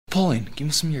Pauline, give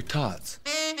me some of your tots.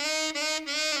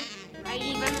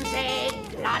 Raven's egg,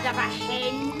 blood of a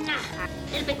hen, a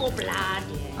little bit more blood.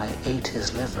 I ate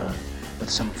his liver with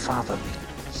some fava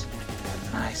beans.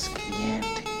 A nice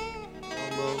Chianti.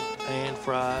 Combo, pan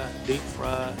fry, deep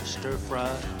fry, stir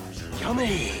fry.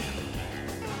 Yummy!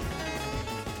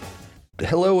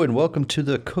 Hello and welcome to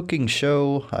the cooking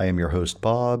show. I am your host,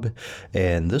 Bob,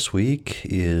 and this week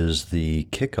is the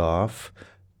kickoff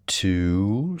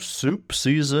to soup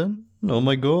season. Oh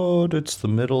my god, it's the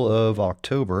middle of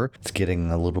October. It's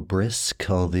getting a little brisk.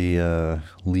 All the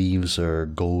leaves are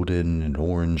golden and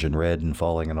orange and red and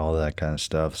falling and all that kind of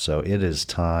stuff. So it is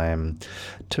time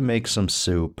to make some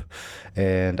soup.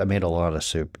 And I made a lot of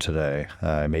soup today.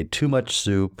 I made too much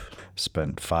soup,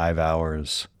 spent 5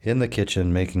 hours in the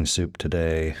kitchen making soup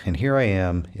today. And here I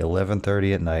am,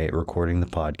 11:30 at night, recording the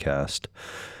podcast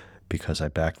because I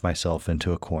backed myself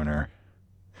into a corner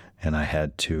and I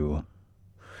had to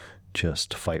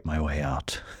just fight my way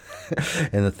out.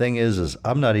 And the thing is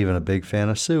I'm not even a big fan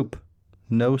of soup.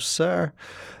 No, sir.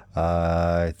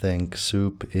 I think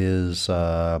soup is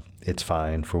it's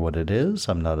fine for what it is.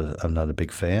 I'm not a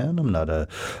big fan. I'm not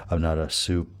a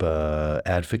soup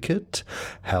advocate.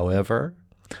 However,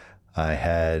 I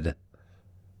had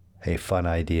a fun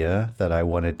idea that I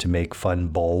wanted to make fun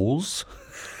bowls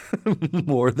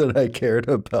more than I cared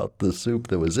about the soup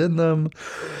that was in them.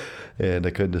 And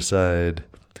I couldn't decide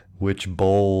which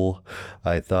bowl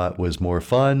I thought was more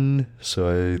fun. So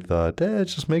I thought,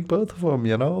 just make both of them,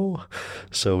 you know?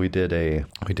 So we did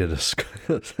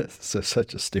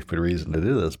such a stupid reason to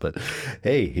do this, but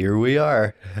hey, here we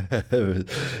are.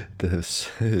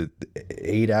 This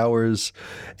 8 hours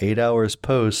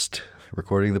post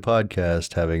recording the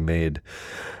podcast, having made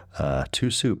 2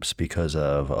 soups because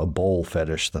of a bowl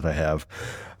fetish that I have.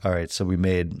 All right, so we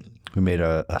made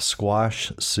a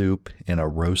squash soup in a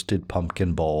roasted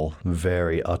pumpkin bowl,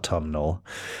 very autumnal.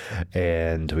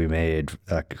 And we made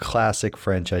a classic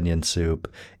French onion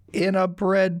soup in a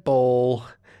bread bowl.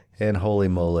 And holy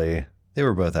moly, they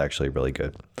were both actually really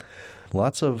good.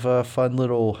 Lots of fun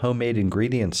little homemade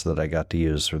ingredients that I got to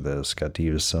use for this. Got to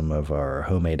use some of our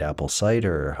homemade apple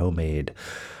cider, homemade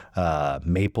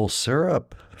maple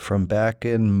syrup from back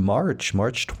in March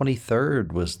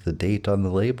 23rd was the date on the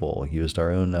label. Used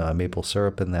our own maple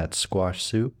syrup in that squash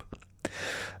soup.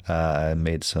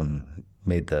 Made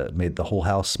the whole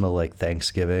house smell like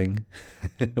Thanksgiving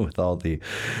with all the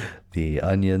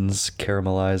onions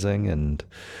caramelizing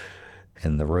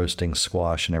and the roasting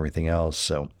squash and everything else.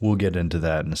 So we'll get into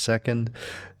that in a second.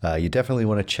 You definitely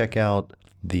want to check out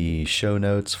the show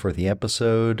notes for the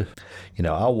episode. You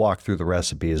know, I'll walk through the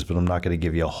recipes, but I'm not going to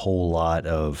give you a whole lot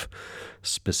of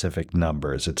specific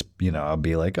numbers. It's, I'll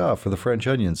be like, for the French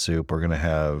onion soup, we're going to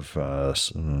have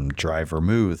some dry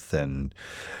vermouth and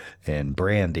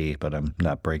brandy, but I'm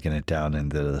not breaking it down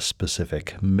into the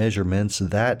specific measurements.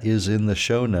 That is in the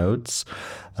show notes.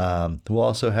 We'll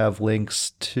also have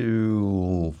links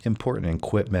to important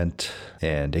equipment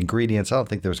and ingredients. I don't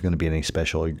think there's going to be any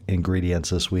special ingredients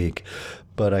this week,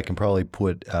 but I can probably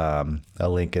put a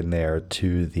link in there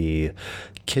to the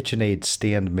KitchenAid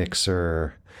stand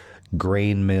mixer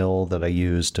grain mill that I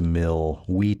use to mill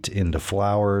wheat into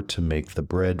flour to make the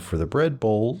bread for the bread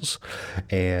bowls,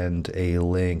 and a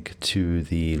link to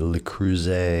the Le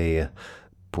Creuset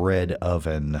bread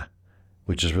oven,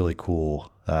 which is really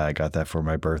cool. I got that for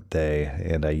my birthday,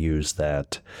 and I used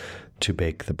that to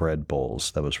bake the bread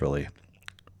bowls. That was really,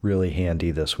 really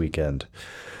handy this weekend.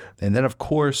 And then, of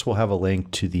course, we'll have a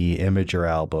link to the Imager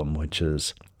album, which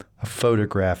is a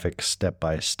photographic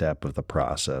step-by-step of the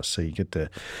process. So you get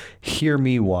to hear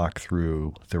me walk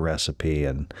through the recipe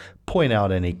and point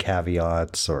out any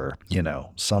caveats or,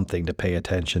 something to pay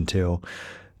attention to.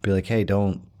 Be like, hey,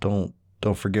 don't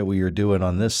forget what you're doing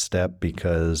on this step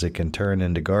because it can turn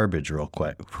into garbage real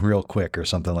quick or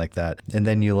something like that. And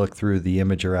then you look through the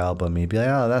Imager album and you'd be like,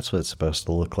 that's what it's supposed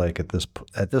to look like at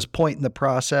this point in the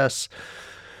process.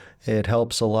 It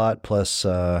helps a lot. Plus,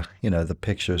 the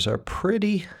pictures are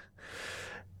pretty.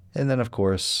 And then, of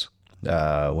course,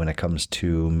 when it comes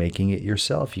to making it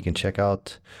yourself, you can check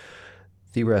out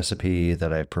the recipe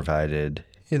that I provided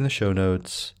in the show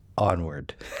notes.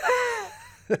 Onward.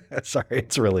 Sorry,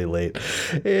 it's really late.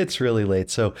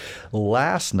 So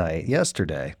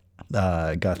yesterday,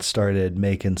 got started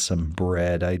making some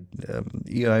bread. I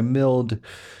milled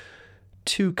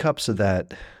 2 cups of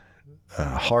that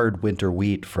hard winter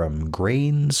wheat from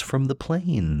Grains from the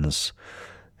Plains,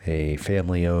 a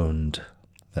family-owned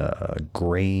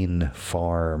grain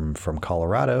farm from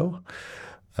Colorado.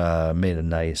 Made a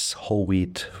nice whole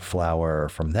wheat flour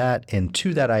from that. And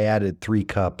to that, I added 3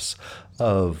 cups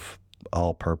of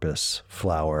all-purpose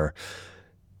flour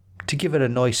to give it a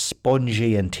nice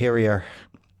spongy interior,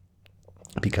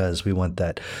 because we want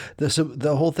that.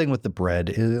 The whole thing with the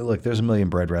bread, look, there's a million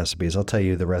bread recipes. I'll tell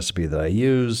you the recipe that I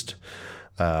used.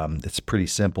 It's pretty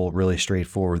simple, really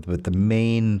straightforward, but the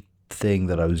main thing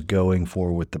that I was going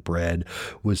for with the bread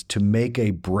was to make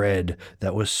a bread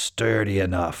that was sturdy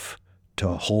enough to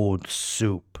hold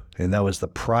soup. And that was the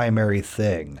primary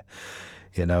thing.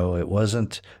 You know, it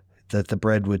wasn't that the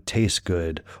bread would taste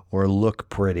good or look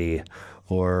pretty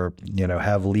or, you know,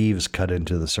 have leaves cut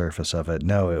into the surface of it.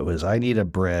 No, it was, I need a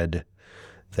bread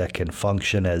that can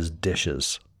function as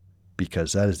dishes,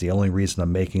 because that is the only reason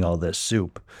I'm making all this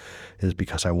soup, is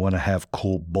because I want to have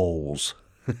cool bowls.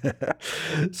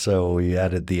 So we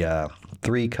added the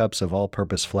 3 cups of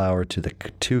all-purpose flour to the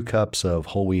 2 cups of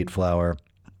whole wheat flour,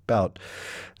 about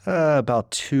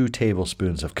 2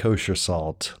 tablespoons of kosher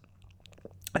salt,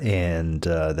 and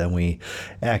then we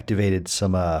activated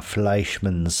some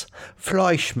Fleischmann's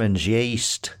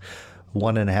yeast,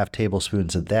 1.5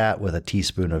 tablespoons of that with a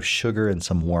teaspoon of sugar and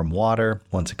some warm water.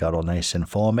 Once it got all nice and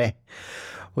foamy,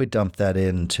 we dumped that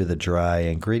into the dry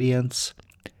ingredients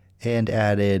and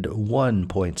added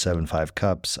 1.75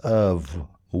 cups of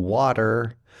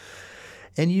water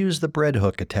and used the bread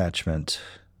hook attachment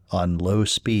on low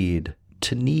speed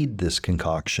to knead this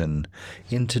concoction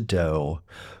into dough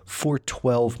for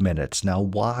 12 minutes. Now,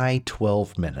 why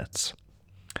 12 minutes?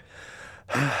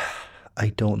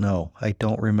 I don't know. I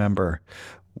don't remember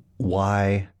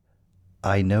why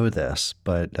I know this,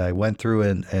 but I went through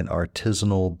an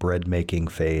artisanal bread making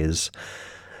phase,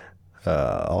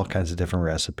 all kinds of different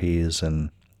recipes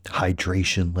and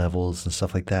hydration levels and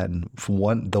stuff like that. And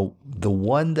the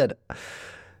one that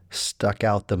stuck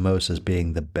out the most as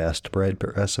being the best bread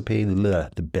recipe,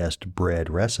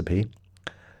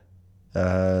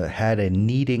 had a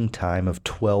kneading time of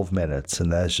 12 minutes,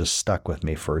 and that has just stuck with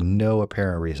me for no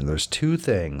apparent reason. There's 2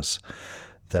 things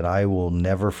that I will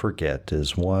never forget.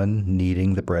 Is 1,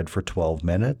 kneading the bread for 12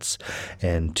 minutes,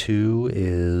 and 2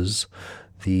 is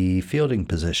the fielding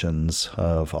positions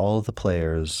of all of the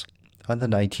players on the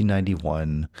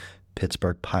 1991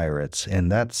 Pittsburgh Pirates.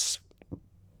 And that's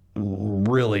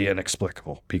really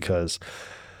inexplicable, because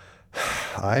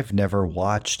I've never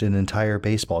watched an entire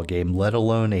baseball game, let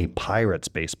alone a Pirates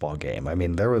baseball game. I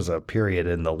mean, there was a period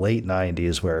in the late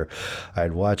 90s where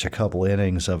I'd watch a couple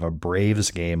innings of a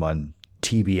Braves game on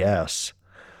TBS,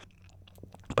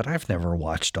 but I've never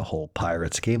watched a whole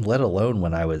Pirates game, let alone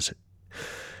when I was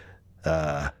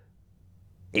 8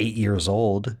 years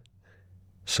old.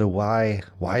 So why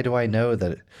do I know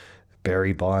that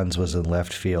Barry Bonds was in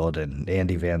left field and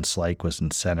Andy Van Slyke was in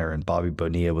center and Bobby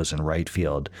Bonilla was in right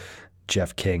field?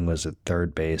 Jeff King was at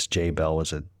third base. Jay Bell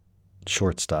was at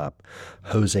shortstop.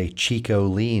 Jose Chico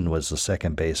Lean was the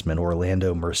second baseman.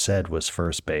 Orlando Merced was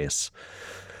first base.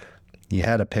 You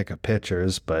had a pick of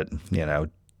pitchers, but, you know,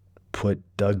 put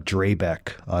Doug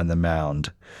Drabeck on the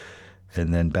mound.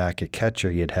 And then back at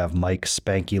catcher, you'd have Mike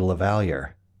Spanky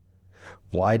LaValliere.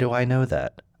 Why do I know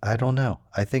that? I don't know.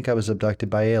 I think I was abducted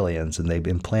by aliens and they've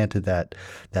implanted that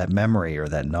memory or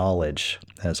that knowledge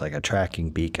as like a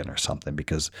tracking beacon or something,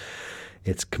 because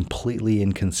it's completely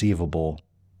inconceivable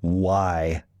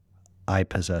why I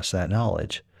possess that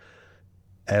knowledge.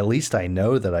 At least I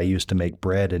know that I used to make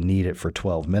bread and knead it for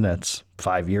 12 minutes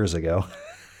 5 years ago.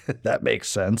 That makes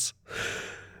sense.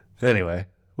 Anyway,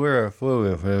 we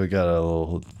got a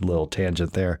little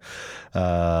tangent there.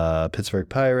 Pittsburgh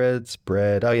Pirates,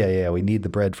 bread. Oh, yeah. We knead the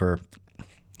bread for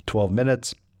 12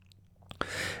 minutes.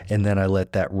 And then I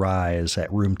let that rise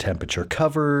at room temperature,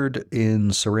 covered in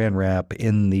saran wrap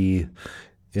in the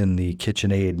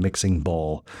KitchenAid mixing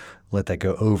bowl. Let that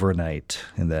go overnight.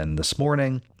 And then this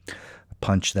morning,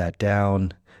 punch that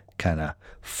down, kind of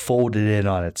fold it in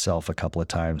on itself a couple of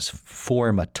times,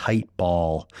 form a tight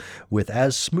ball with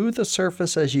as smooth a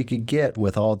surface as you could get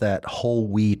with all that whole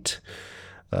wheat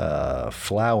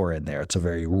flour in there. It's a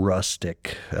very robust,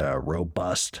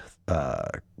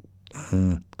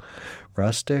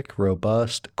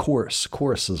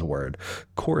 coarse is a word,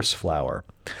 coarse flour.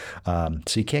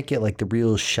 So you can't get like the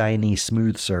real shiny,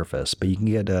 smooth surface, but you can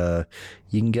get a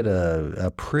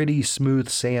pretty smooth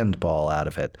sand ball out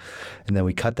of it. And then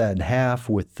we cut that in half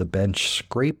with the bench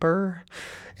scraper,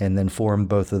 and then form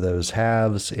both of those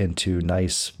halves into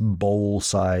nice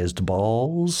bowl-sized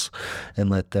balls and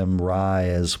let them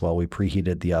rise while we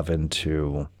preheated the oven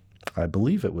to, I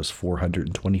believe it was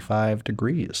 425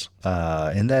 degrees.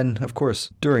 And then, of course,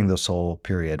 during this whole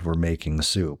period, we're making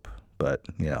soup. But,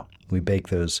 you know, we bake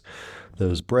those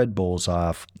bread bowls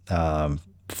off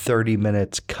 30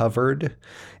 minutes covered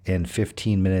and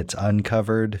 15 minutes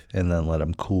uncovered, and then let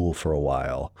them cool for a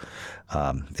while.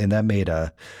 And that made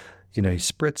you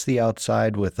spritz the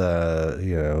outside with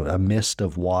a mist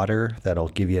of water that'll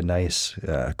give you a nice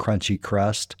crunchy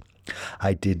crust.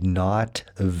 I did not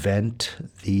vent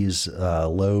these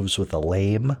loaves with a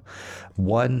lame.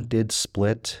 One did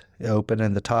split open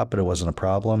in the top, but it wasn't a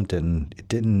problem. It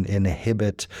didn't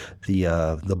inhibit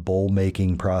the bowl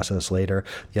making process later.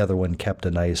 The other one kept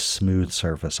a nice smooth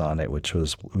surface on it, which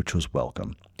was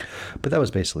welcome. But that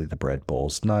was basically the bread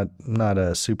bowls. Not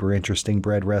a super interesting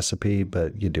bread recipe,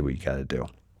 but you do what you got to do.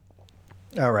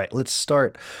 All right, let's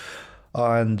start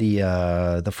on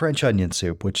the French onion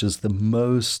soup, which is the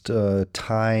most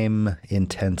time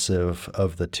intensive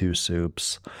of the two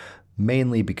soups,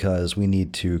 mainly because we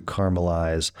need to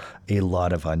caramelize a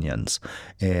lot of onions.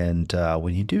 And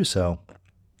when you do so,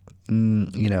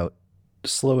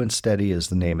 slow and steady is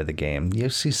the name of the game. You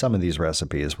see some of these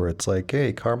recipes where it's like,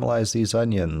 hey, caramelize these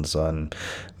onions on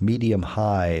medium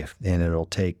high and it'll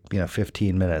take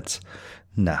 15 minutes.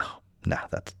 No,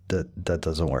 that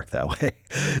doesn't work that way.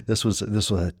 This was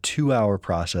a 2-hour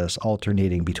process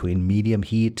alternating between medium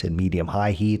heat and medium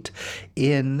high heat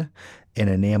in an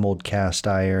enameled cast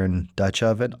iron Dutch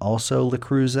oven. Also Le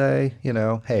Creuset,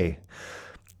 hey,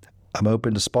 I'm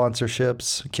open to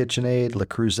sponsorships, KitchenAid, Le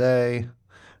Creuset,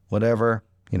 whatever,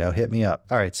 hit me up.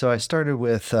 All right, so I started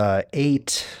with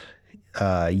 8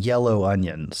 yellow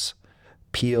onions,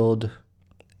 peeled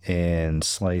and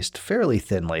sliced fairly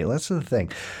thinly. That's the thing.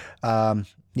 All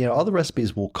the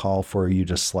recipes will call for you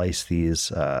to slice these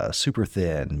super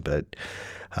thin, but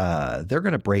they're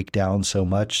going to break down so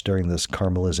much during this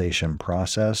caramelization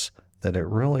process that it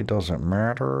really doesn't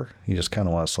matter. You just kind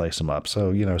of want to slice them up.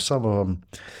 So, some of them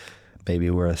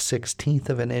maybe were 1/16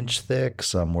 of an inch thick.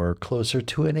 Some were closer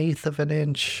to 1/8 of an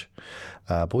inch.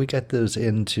 But we got those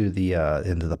into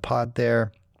the pot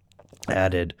there,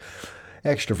 added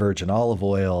extra virgin olive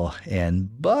oil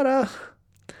and butter,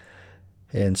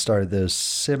 and started those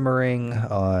simmering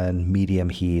on medium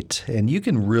heat. And you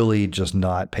can really just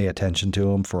not pay attention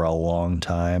to them for a long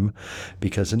time,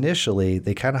 because initially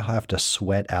they kind of have to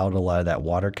sweat out a lot of that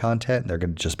water content. They're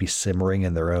going to just be simmering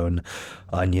in their own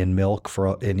onion milk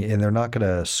and they're not going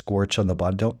to scorch on the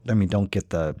bottom. Don't get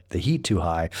the heat too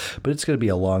high, but it's going to be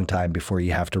a long time before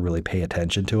you have to really pay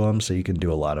attention to them. So you can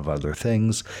do a lot of other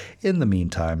things in the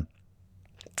meantime.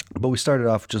 But we started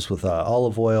off just with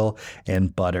olive oil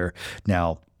and butter.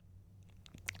 Now,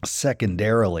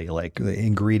 secondarily, like the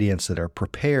ingredients that are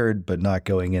prepared but not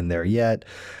going in there yet,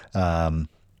 1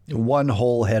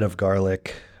 whole head of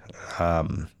garlic.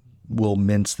 We'll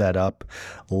mince that up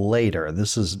later.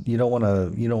 This is you don't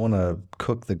want to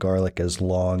cook the garlic as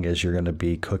long as you're going to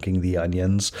be cooking the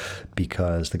onions,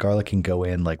 because the garlic can go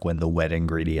in like when the wet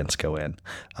ingredients go in.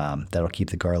 That'll keep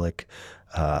the garlic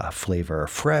flavor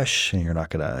fresh, and you're not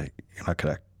gonna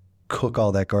cook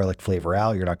all that garlic flavor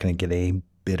out. You're not going to get any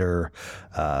bitter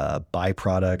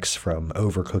byproducts from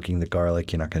overcooking the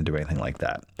garlic. You're not going to do anything like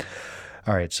that.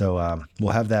 All right, so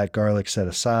we'll have that garlic set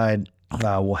aside.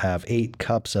 We'll have 8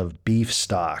 cups of beef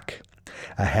stock,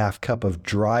 a 1/2 cup of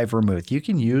dry vermouth. You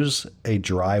can use a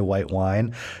dry white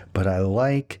wine, but I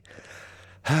like,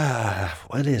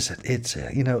 what is it? It's,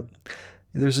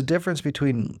 there's a difference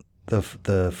between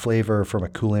the flavor from a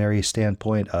culinary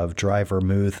standpoint of dry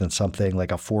vermouth and something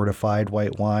like a fortified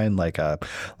white wine, like a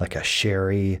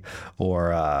sherry,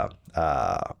 or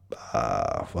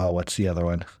what's the other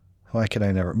one? Why can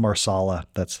I never? Marsala.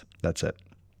 That's it.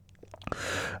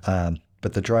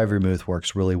 But the dry vermouth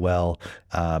works really well.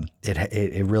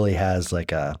 It really has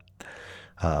like a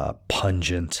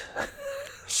pungent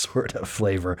sort of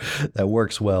flavor that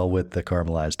works well with the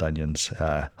caramelized onions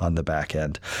on the back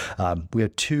end. We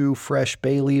have 2 fresh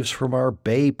bay leaves from our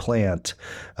bay plant.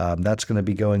 That's going to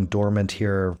be going dormant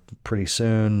here pretty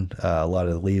soon. A lot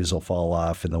of the leaves will fall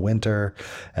off in the winter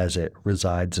as it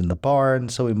resides in the barn,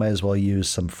 so we might as well use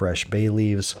some fresh bay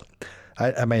leaves.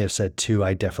 I may have said 2.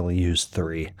 I definitely used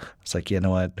 3. It's like, you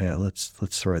know what? Yeah, let's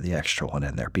throw the extra one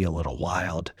in there. Be a little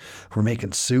wild. We're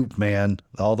making soup, man.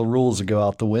 All the rules will go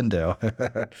out the window.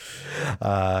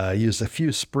 Use a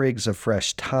few sprigs of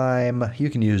fresh thyme. You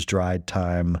can use dried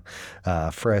thyme.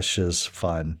 Fresh is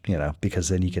fun, because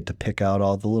then you get to pick out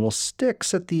all the little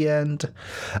sticks at the end.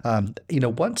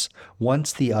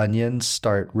 Once the onions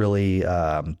start really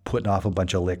putting off a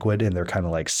bunch of liquid and they're kind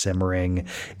of like simmering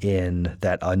in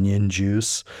that onion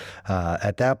juice,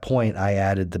 at that point I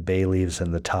added the bay leaves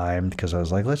and the thyme, because I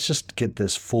was like, let's just get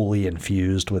this fully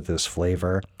infused with this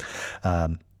flavor.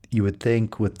 You would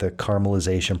think with the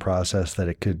caramelization process that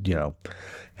it could,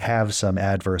 have some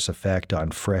adverse effect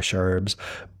on fresh herbs,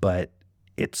 but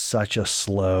it's such a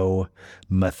slow,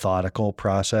 methodical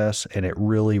process, and it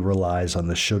really relies on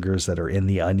the sugars that are in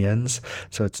the onions.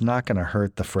 So it's not going to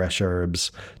hurt the fresh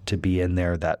herbs to be in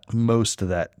there that most of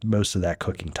that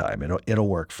cooking time. It'll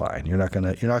work fine. You're not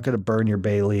gonna burn your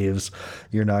bay leaves.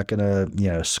 You're not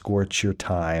gonna scorch your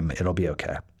thyme. It'll be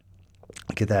okay.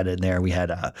 Get that in there. We had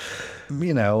a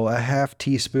half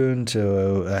teaspoon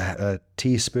to a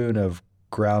teaspoon of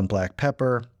ground black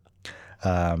pepper,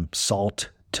 salt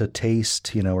to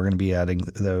taste. We're going to be adding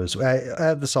those.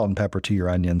 Add the salt and pepper to your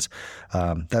onions.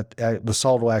 The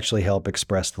salt will actually help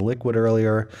express the liquid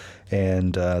earlier,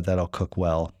 and that'll cook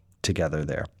well together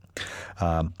there.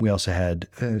 We also had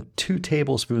 2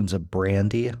 tablespoons of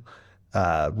brandy.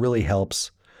 Really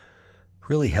helps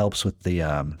with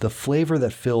the flavor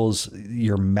that fills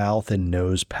your mouth and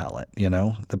nose palate.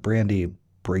 The brandy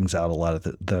brings out a lot of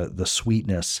the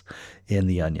sweetness in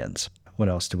the onions. What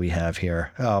else do we have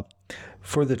here?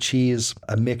 For the cheese,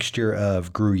 a mixture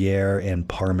of Gruyere and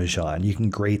Parmesan. You can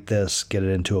grate this, get it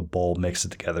into a bowl, mix it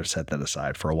together, set that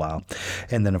aside for a while.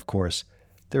 And then, of course,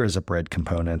 there is a bread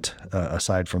component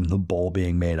aside from the bowl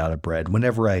being made out of bread.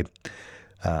 Whenever I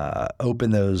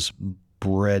open those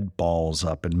bread balls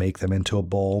up and make them into a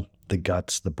bowl,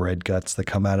 the bread guts that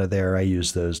come out of there, I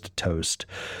use those to toast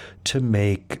to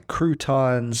make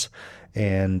croutons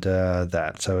and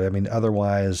that. So,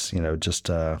 otherwise, just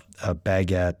a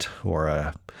baguette or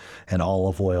an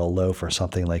olive oil loaf or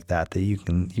something like that you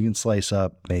can slice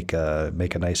up, make a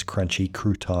nice crunchy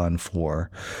crouton for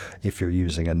if you're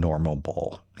using a normal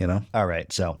bowl. All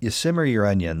right, so you simmer your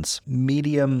onions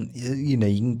medium. You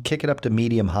can kick it up to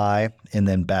medium high and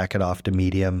then back it off to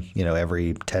medium.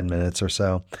 Every 10 minutes or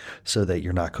so that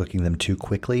you're not cooking them too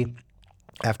quickly.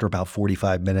 After about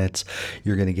 45 minutes,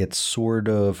 you're going to get sort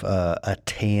of a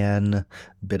tan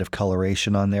bit of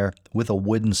coloration on there with a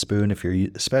wooden spoon.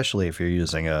 Especially if you're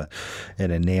using an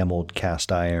enameled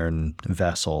cast iron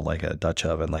vessel like a Dutch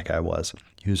oven, like I was,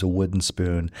 use a wooden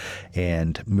spoon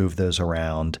and move those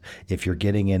around. If you're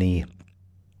getting any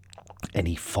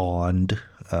fond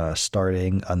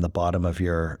starting on the bottom of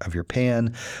your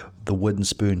pan, the wooden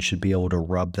spoon should be able to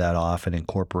rub that off and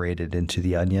incorporate it into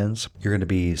the onions. You're going to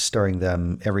be stirring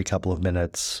them every couple of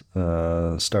minutes,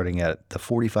 starting at the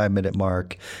 45-minute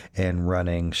mark and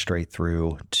running straight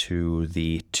through to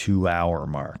the 2-hour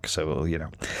mark. So,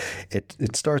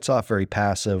 it starts off very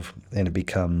passive and it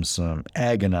becomes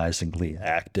agonizingly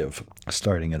active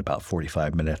starting at about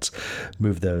 45 minutes.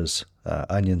 Move those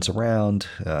onions around.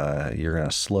 You're going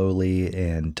to slowly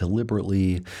and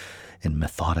deliberately and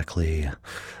methodically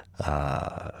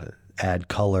add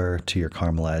color to your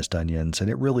caramelized onions,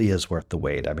 and it really is worth the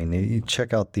wait. You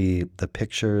check out the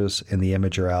pictures in the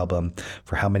Imager album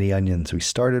for how many onions we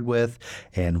started with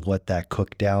and what that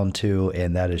cooked down to,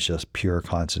 and that is just pure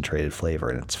concentrated flavor,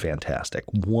 and it's fantastic.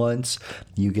 Once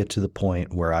you get to the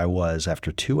point where I was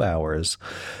after 2 hours,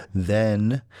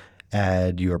 then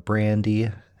add your brandy,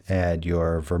 add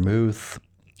your vermouth,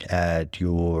 add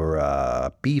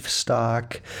your beef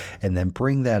stock, and then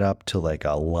bring that up to like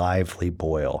a lively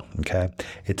boil. Okay,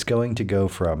 it's going to go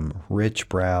from rich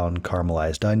brown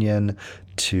caramelized onion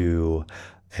to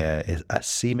a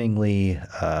seemingly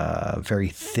very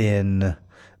thin,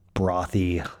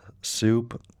 brothy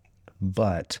soup,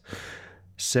 but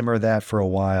simmer that for a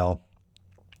while,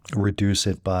 reduce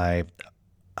it by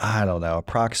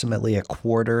approximately a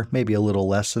quarter, maybe a little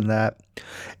less than that.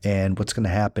 And what's going to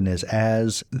happen is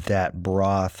as that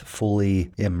broth fully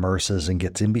immerses and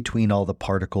gets in between all the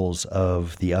particles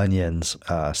of the onions,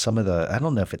 some of I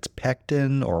don't know if it's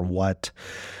pectin or what,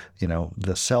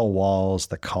 the cell walls,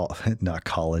 not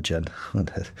collagen,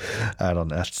 I don't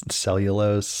know,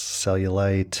 cellulose,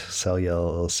 cellulite,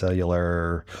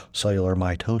 cellular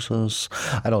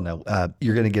mitosis. I don't know.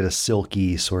 You're going to get a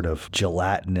silky sort of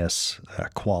gelatinous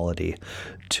quality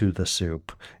to the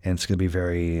soup, and it's going to be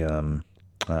very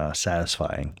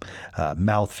satisfying.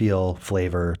 Mouthfeel,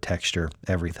 flavor, texture,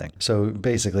 everything. So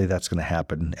basically that's going to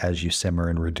happen as you simmer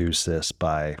and reduce this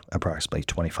by approximately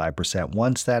 25%.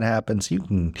 Once that happens, you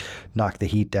can knock the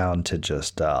heat down to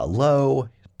just low,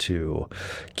 to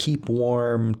keep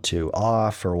warm, to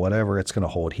off, or whatever. It's going to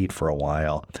hold heat for a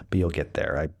while, but you'll get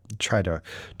there. I tried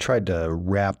to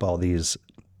wrap all these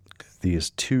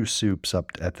 2 soups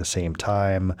up at the same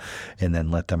time and then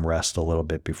let them rest a little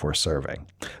bit before serving.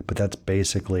 But that's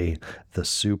basically the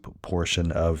soup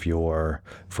portion of your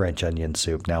French onion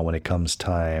soup. Now, when it comes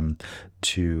time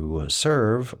to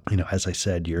serve, as I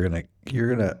said, you're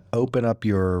gonna open up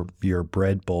your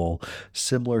bread bowl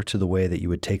similar to the way that you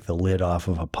would take the lid off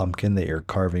of a pumpkin that you're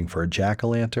carving for a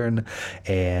jack-o'-lantern,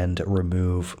 and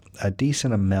remove a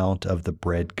decent amount of the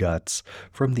bread guts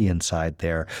from the inside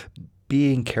there.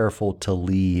 being careful to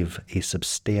leave a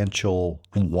substantial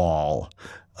wall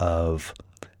of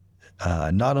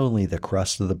not only the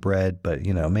crust of the bread, but,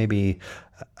 maybe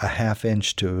a half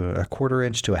inch to a quarter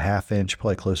inch to a half inch,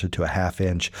 probably closer to a half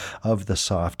inch of the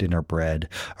soft inner bread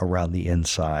around the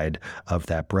inside of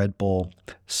that bread bowl,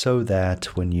 so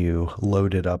that when you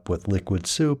load it up with liquid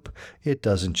soup, it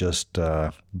doesn't just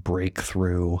break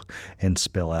through and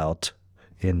spill out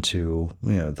into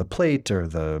the plate or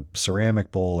the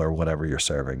ceramic bowl or whatever you're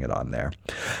serving it on there.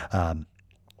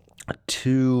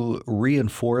 To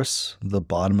reinforce the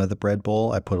bottom of the bread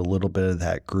bowl, I put a little bit of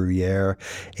that Gruyere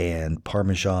and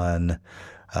Parmesan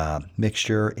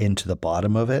mixture into the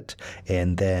bottom of it,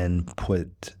 and then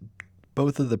put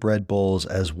both of the bread bowls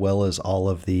as well as all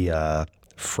of the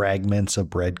fragments of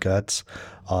bread guts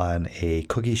on a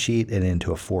cookie sheet and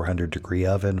into a 400-degree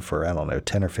oven for,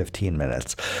 10 or 15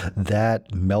 minutes.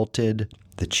 That melted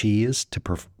the cheese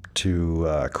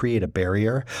to create a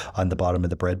barrier on the bottom of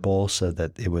the bread bowl so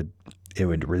that it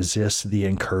would resist the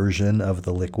incursion of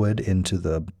the liquid into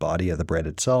the body of the bread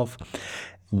itself,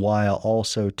 while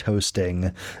also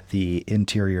toasting the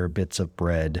interior bits of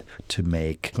bread to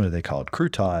make, what do they call it?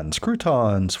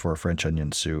 Croutons for French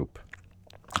onion soup.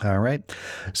 All right,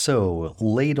 so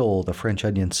ladle the French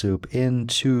onion soup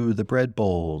into the bread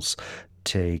bowls.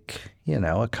 Take,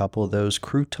 a couple of those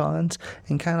croutons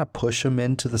and kind of push them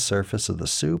into the surface of the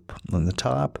soup on the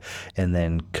top, and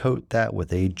then coat that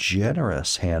with a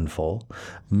generous handful,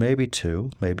 maybe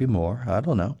 2, maybe more, I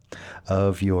don't know,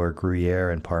 of your Gruyere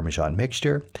and Parmesan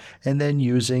mixture, and then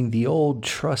using the old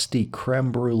trusty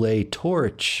creme brulee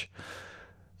torch,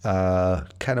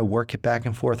 kind of work it back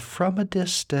and forth from a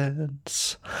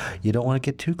distance. You don't want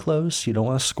to get too close. You don't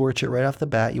want to scorch it right off the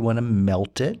bat. You want to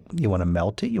melt it. You want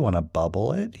to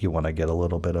bubble it. You want to get a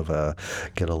little bit of a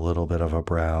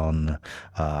brown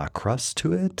crust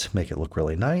to it. Make it look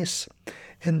really nice.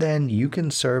 And then you can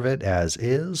serve it as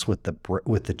is with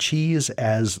the cheese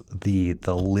as the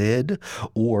lid,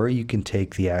 or you can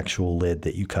take the actual lid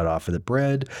that you cut off of the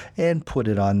bread and put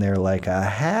it on there like a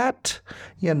hat,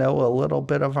 a little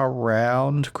bit of a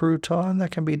round crouton that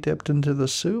can be dipped into the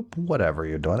soup, whatever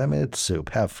you're doing. I mean, it's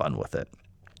soup. Have fun with it.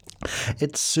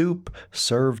 It's soup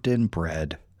served in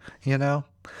bread,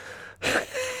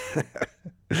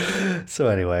 So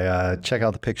anyway, check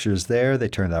out the pictures there. They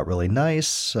turned out really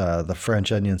nice. The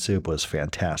French onion soup was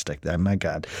fantastic. Oh my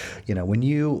God, when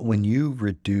you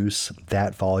reduce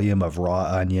that volume of raw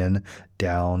onion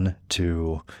down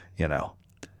to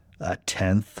a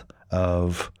tenth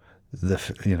of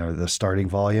the starting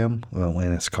volume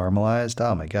when it's caramelized,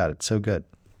 oh my God, it's so good.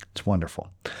 It's wonderful.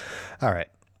 All right.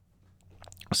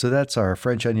 So that's our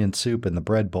French onion soup in the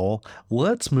bread bowl.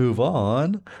 Let's move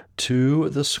on to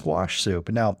the squash soup.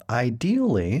 Now,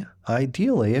 ideally,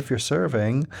 if you're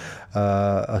serving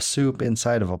a soup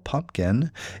inside of a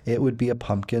pumpkin, it would be a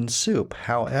pumpkin soup.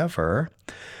 However,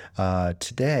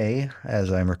 today,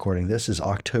 as I'm recording this, is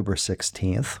October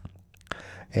 16th,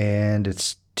 and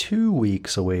it's 2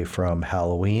 weeks away from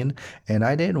Halloween, and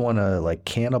I didn't want to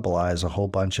cannibalize a whole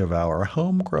bunch of our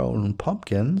homegrown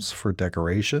pumpkins for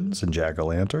decorations and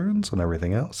jack-o'-lanterns and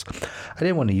everything else. I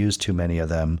didn't want to use too many of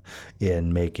them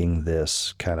in making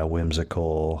this kind of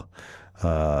whimsical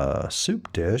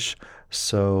soup dish.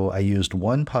 So I used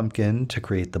one pumpkin to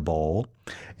create the bowl,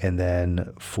 and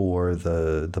then for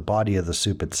the body of the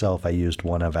soup itself, I used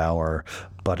one of our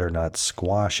butternut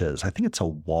squashes. I think it's a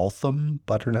Waltham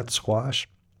butternut squash.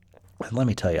 And let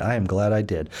me tell you, I am glad I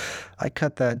did. I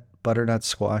cut that butternut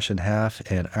squash in half,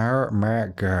 and oh my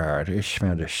God, it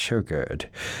smelled so good.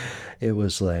 It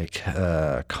was like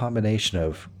a combination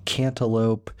of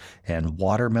cantaloupe and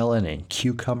watermelon and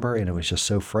cucumber, and it was just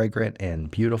so fragrant and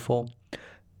beautiful.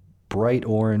 Bright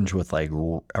orange with a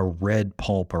red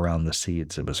pulp around the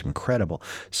seeds. It was incredible.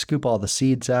 Scoop all the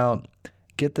seeds out.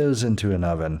 Get those into an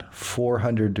oven,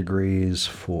 400 degrees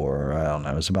for,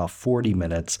 it was about 40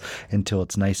 minutes until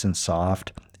it's nice and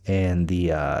soft. And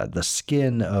the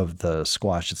skin of the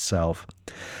squash itself,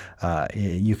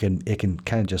 it can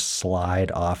kind of just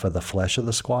slide off of the flesh of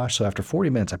the squash. So after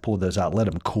 40 minutes, I pulled those out, let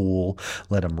them cool,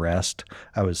 let them rest.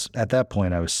 At that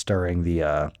point, I was stirring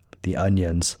the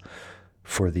onions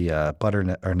for the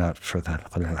butternut, or not for that.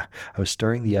 I was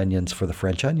stirring the onions for the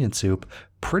French onion soup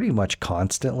pretty much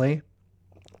constantly.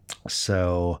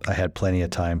 So I had plenty of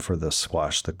time for the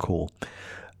squash to cool.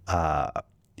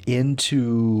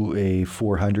 Into a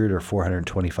 400 or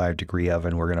 425 degree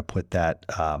oven, we're going to put that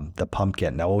the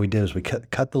pumpkin. Now what we did is we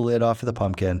cut the lid off of the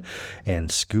pumpkin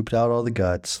and scooped out all the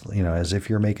guts, as if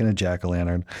you're making a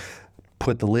jack-o'-lantern.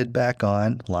 Put the lid back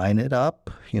on, line it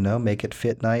up, make it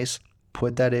fit nice.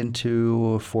 put that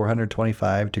into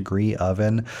 425 degree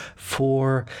oven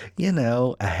for,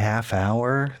 a half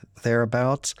hour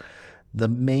thereabouts. The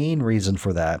main reason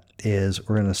for that is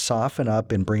we're going to soften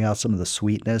up and bring out some of the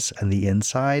sweetness and the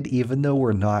inside, even though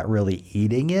we're not really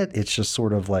eating it. It's just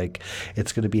sort of like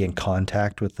it's going to be in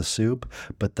contact with the soup.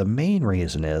 But the main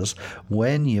reason is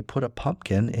when you put a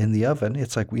pumpkin in the oven,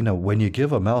 it's like, when you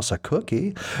give a mouse a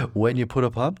cookie, when you put a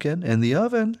pumpkin in the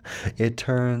oven, it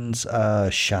turns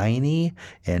shiny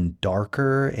and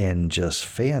darker and just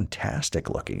fantastic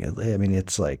looking. I mean,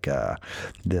 it's like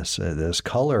this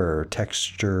color,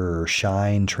 texture,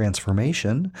 shine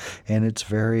transformation, and it's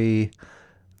very,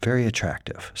 very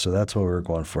attractive. So that's what we're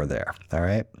going for there. All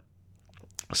right.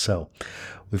 So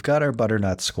we've got our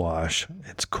butternut squash.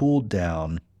 It's cooled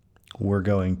down. We're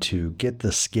going to get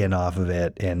the skin off of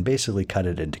it and basically cut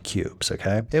it into cubes.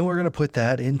 Okay. And we're going to put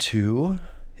that into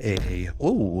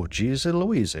oh, geez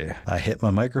Louise. I hit my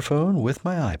microphone with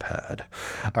my iPad.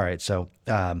 All right. So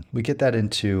we get that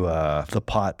into the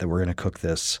pot that we're going to cook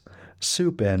this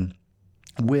soup in,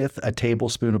 with a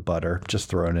tablespoon of butter, just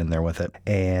thrown in there with it,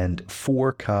 and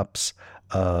 4 cups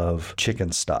of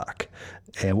chicken stock.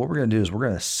 And what we're going to do is we're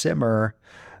going to simmer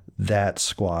that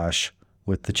squash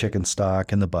with the chicken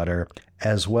stock and the butter,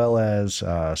 as well as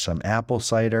some apple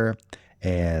cider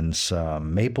and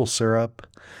some maple syrup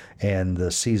and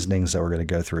the seasonings that we're going to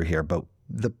go through here. But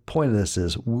the point of this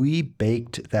is we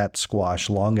baked that squash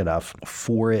long enough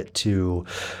for it to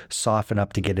soften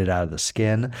up to get it out of the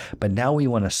skin. But now we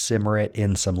want to simmer it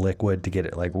in some liquid to get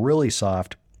it like really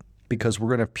soft, because we're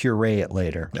going to puree it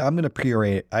later. I'm going to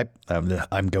puree it. I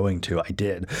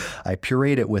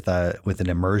pureed it with an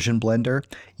immersion blender.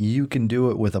 You can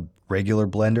do it with a regular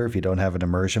blender if you don't have an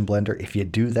immersion blender. If you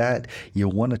do that, you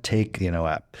want to take,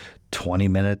 20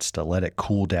 minutes to let it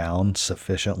cool down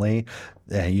sufficiently.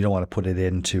 You don't want to put it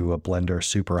into a blender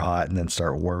super hot and then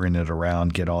start whirring it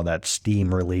around, get all that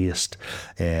steam released,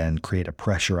 and create a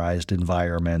pressurized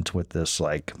environment with this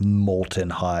like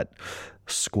molten hot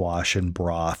squash and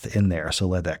broth in there. So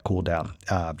let that cool down.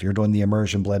 If you're doing the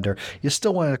immersion blender, you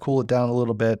still want to cool it down a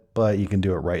little bit, but you can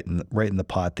do it right in the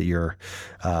pot that you're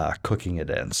cooking it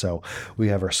in. So we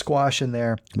have our squash in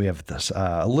there. We have this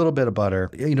a little bit of butter.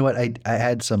 You know what? I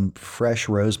had some fresh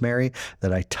rosemary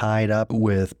that I tied up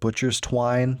with butcher's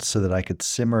twine so that I could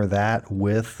simmer that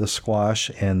with the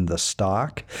squash and the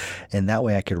stock, and that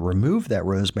way I could remove that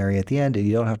rosemary at the end, and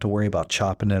you don't have to worry about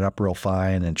chopping it up real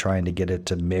fine and trying to get it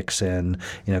to mix in.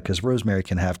 Because rosemary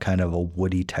can have kind of a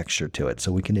woody texture to it.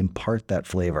 So we can impart that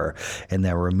flavor and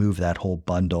then remove that whole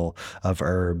bundle of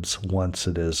herbs once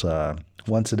it is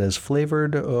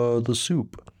flavored the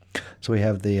soup. So we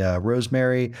have the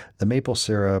rosemary, the maple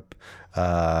syrup,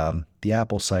 the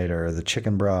apple cider, the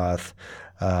chicken broth,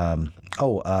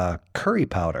 curry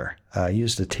powder. I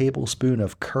used a tablespoon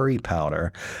of curry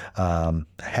powder,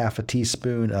 half a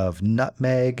teaspoon of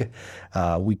nutmeg.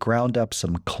 We ground up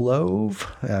some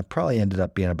clove. Probably ended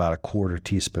up being about a quarter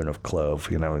teaspoon of clove.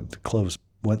 The cloves,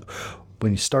 when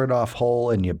you start off whole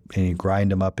and you grind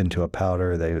them up into a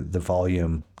powder, the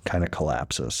volume kind of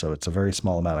collapses. So it's a very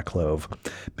small amount of clove,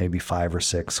 maybe 5 or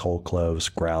 6 whole cloves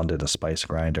ground in a spice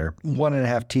grinder.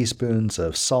 1.5 teaspoons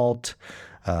of salt,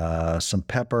 some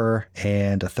pepper,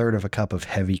 and 1/3 cup of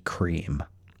heavy cream.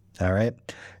 All right.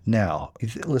 Now,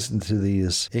 if you listen to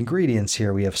these ingredients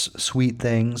here, we have sweet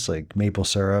things like maple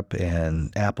syrup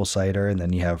and apple cider, and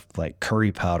then you have like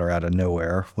curry powder out of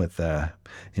nowhere with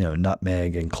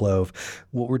nutmeg and clove.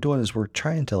 What we're doing is we're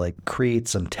trying to like create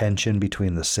some tension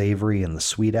between the savory and the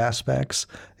sweet aspects.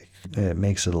 It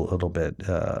makes it a little bit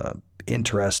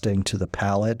interesting to the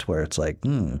palate, where it's like,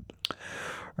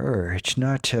 it's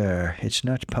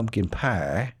not pumpkin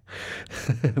pie,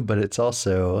 but it's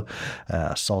also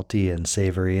salty and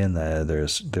savory, and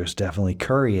there's definitely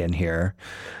curry in here.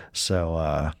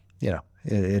 So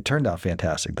it turned out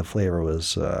fantastic. The flavor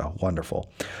was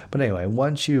wonderful. But anyway,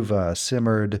 once you've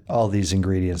simmered all these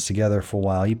ingredients together for a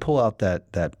while, you pull out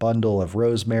that bundle of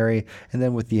rosemary, and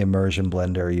then with the immersion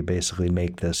blender, you basically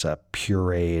make this a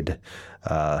pureed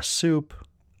soup.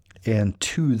 And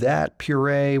to that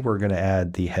puree, we're going to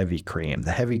add the heavy cream.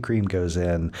 The heavy cream goes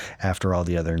in after all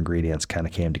the other ingredients kind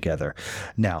of came together.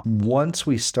 Now, once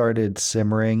we started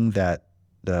simmering the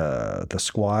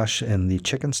squash and the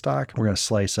chicken stock, we're going to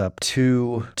slice up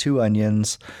two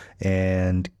onions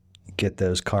and get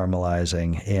those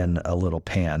caramelizing in a little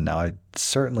pan. Now, I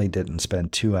certainly didn't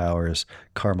spend 2 hours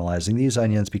caramelizing these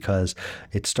onions because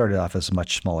it started off as a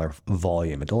much smaller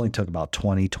volume. It only took about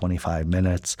 20-25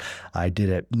 minutes. I did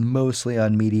it mostly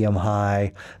on medium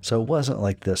high, so it wasn't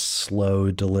like this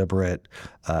slow, deliberate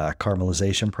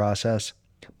caramelization process.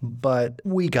 but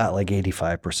we got like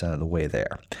 85% of the way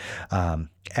there.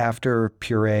 After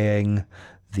pureeing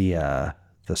the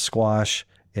squash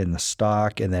in the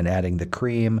stock and then adding the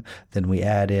cream, then we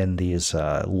add in these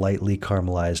lightly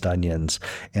caramelized onions.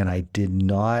 And I did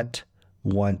not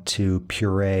want to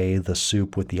puree the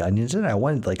soup with the onions in it. I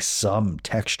wanted like some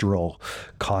textural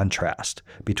contrast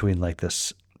between like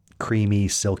this creamy,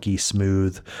 silky,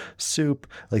 smooth soup.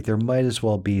 Like there might as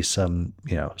well be some,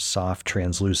 soft,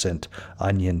 translucent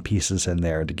onion pieces in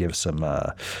there to give some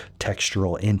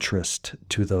textural interest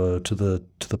to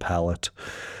the palate.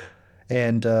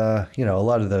 And a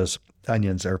lot of those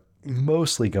onions are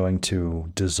mostly going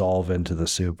to dissolve into the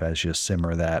soup as you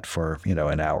simmer that for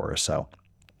an hour or so.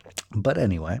 But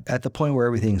anyway, at the point where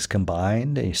everything's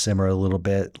combined, you simmer a little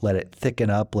bit, let it thicken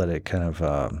up, let it kind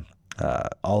of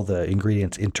all the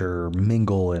ingredients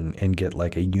intermingle and get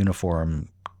like a uniform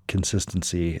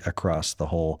consistency across the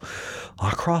whole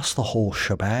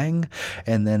shebang.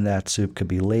 And then that soup could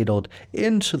be ladled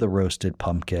into the roasted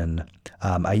pumpkin.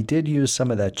 I did use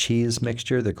some of that cheese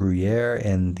mixture, the Gruyere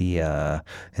and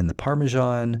the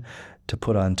Parmesan, to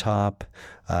put on top,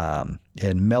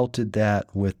 and melted that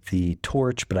with the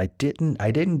torch, but I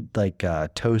didn't like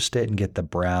toast it and get the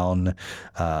brown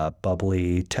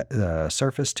bubbly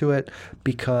surface to it,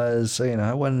 because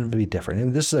I wanted it to be different.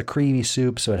 And this is a creamy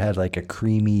soup, so it had like a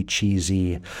creamy,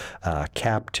 cheesy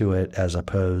cap to it, as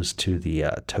opposed to the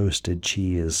toasted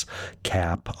cheese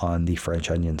cap on the French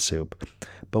onion soup.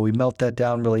 But we melt that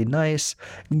down really nice,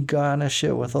 garnish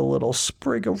it with a little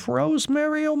sprig of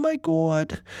rosemary, oh my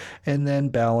God, and then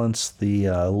balance the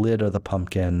lid of the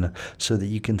pumpkin so that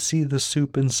you can see the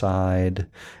soup inside,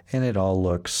 and it all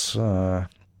looks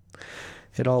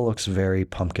very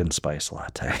pumpkin spice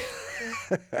latte.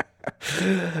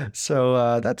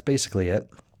 So that's basically it.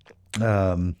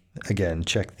 Again,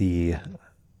 check the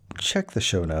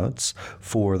show notes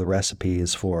for the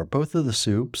recipes for both of the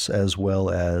soups, as well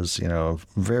as,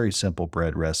 very simple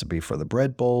bread recipe for the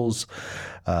bread bowls.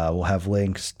 We'll have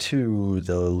links to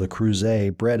the Le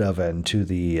Creuset bread oven, to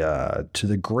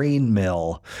the grain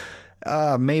mill.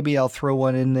 Maybe I'll throw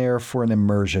one in there for an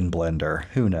immersion blender.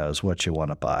 Who knows what you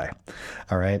want to buy.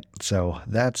 All right. So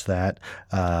that's that.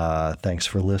 Thanks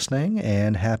for listening,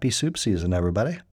 and happy soup season, everybody.